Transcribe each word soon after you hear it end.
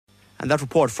And that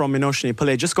report from Minoshini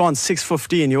Pillay just gone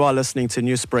 6:15. You are listening to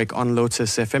Newsbreak on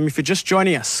Lotus FM. If you're just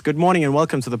joining us, good morning and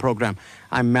welcome to the program.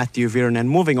 I'm Matthew Veeran, and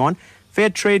moving on, Fair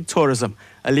Trade Tourism,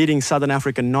 a leading Southern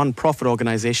African non-profit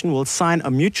organization, will sign a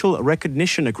mutual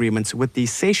recognition agreement with the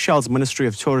Seychelles Ministry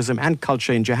of Tourism and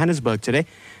Culture in Johannesburg today.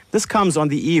 This comes on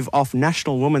the eve of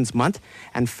National Women's Month,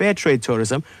 and Fair Trade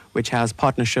Tourism, which has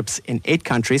partnerships in 8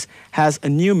 countries, has a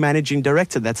new managing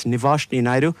director. That's Nivashni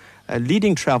Naidu, a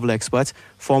leading travel expert,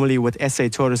 formerly with SA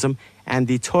Tourism and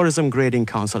the Tourism Grading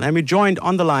Council. And we're joined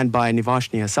on the line by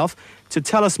Nivashni herself to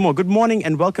tell us more. Good morning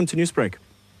and welcome to Newsbreak.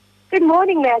 Good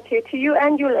morning, Matthew, to you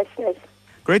and your listeners.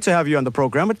 Great to have you on the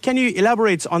program. But can you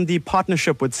elaborate on the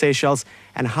partnership with Seychelles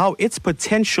and how its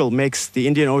potential makes the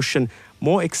Indian Ocean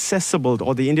more accessible,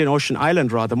 or the Indian Ocean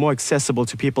island rather, more accessible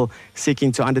to people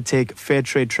seeking to undertake fair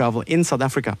trade travel in South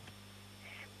Africa?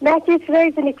 Matthew, today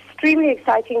is an extremely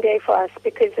exciting day for us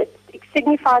because it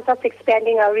signifies us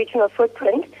expanding our regional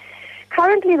footprint.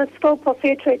 Currently, the scope of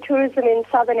fair trade tourism in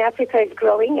Southern Africa is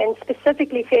growing, and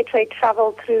specifically fair trade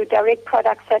travel through direct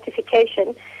product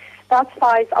certification. Thus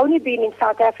far, it's only been in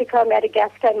South Africa,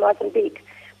 Madagascar, and Mozambique.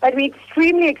 But we're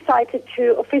extremely excited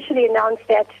to officially announce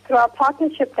that through our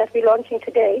partnership that we're launching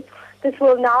today, this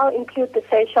will now include the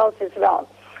Seychelles as well.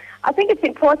 I think it's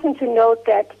important to note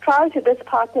that prior to this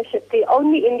partnership, the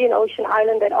only Indian Ocean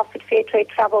island that offered fair trade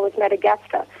travel was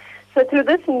Madagascar. So through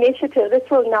this initiative, this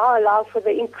will now allow for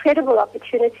the incredible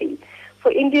opportunity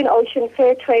for Indian Ocean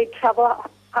fair trade travel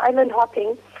island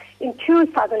hopping in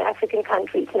 2 Southern African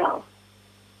countries now.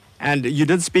 And you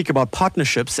did speak about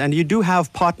partnerships, and you do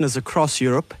have partners across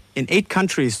Europe, in 8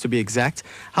 countries to be exact.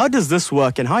 How does this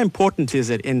work, and how important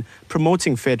is it in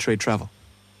promoting fair trade travel?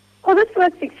 Well, this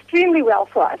works extremely well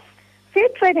for us. Fair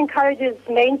trade encourages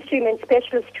mainstream and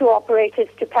specialist tour operators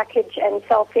to package and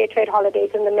sell fair trade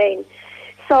holidays in the main.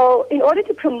 So in order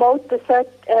to promote the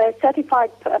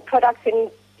certified products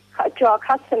to our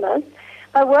customers,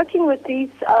 by working with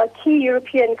these key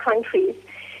European countries,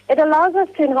 it allows us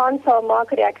to enhance our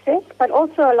market access, but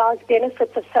also allows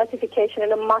benefits of certification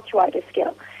on a much wider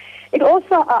scale. It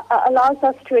also allows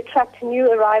us to attract new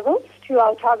arrivals to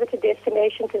our targeted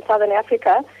destinations in Southern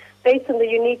Africa based on the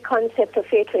unique concept of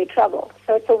fair trade travel.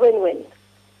 So it's a win-win.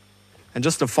 And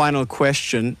just a final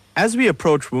question. As we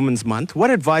approach Women's Month, what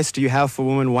advice do you have for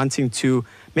women wanting to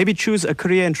maybe choose a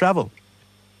career in travel?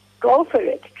 Go for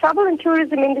it. Travel and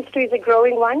tourism industry is a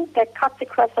growing one that cuts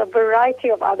across a variety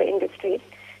of other industries.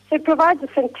 So it provides a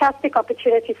fantastic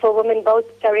opportunity for women both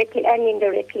directly and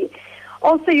indirectly.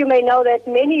 Also, you may know that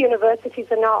many universities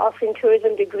are now offering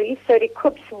tourism degrees, so it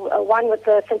equips one with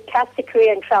a fantastic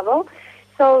career in travel.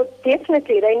 So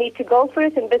definitely they need to go for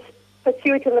it and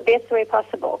pursue it in the best way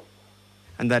possible.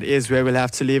 And that is where we'll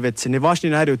have to leave it. Nivashni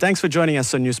Naidu, thanks for joining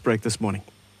us on Newsbreak this morning.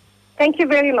 Thank you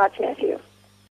very much, Matthew.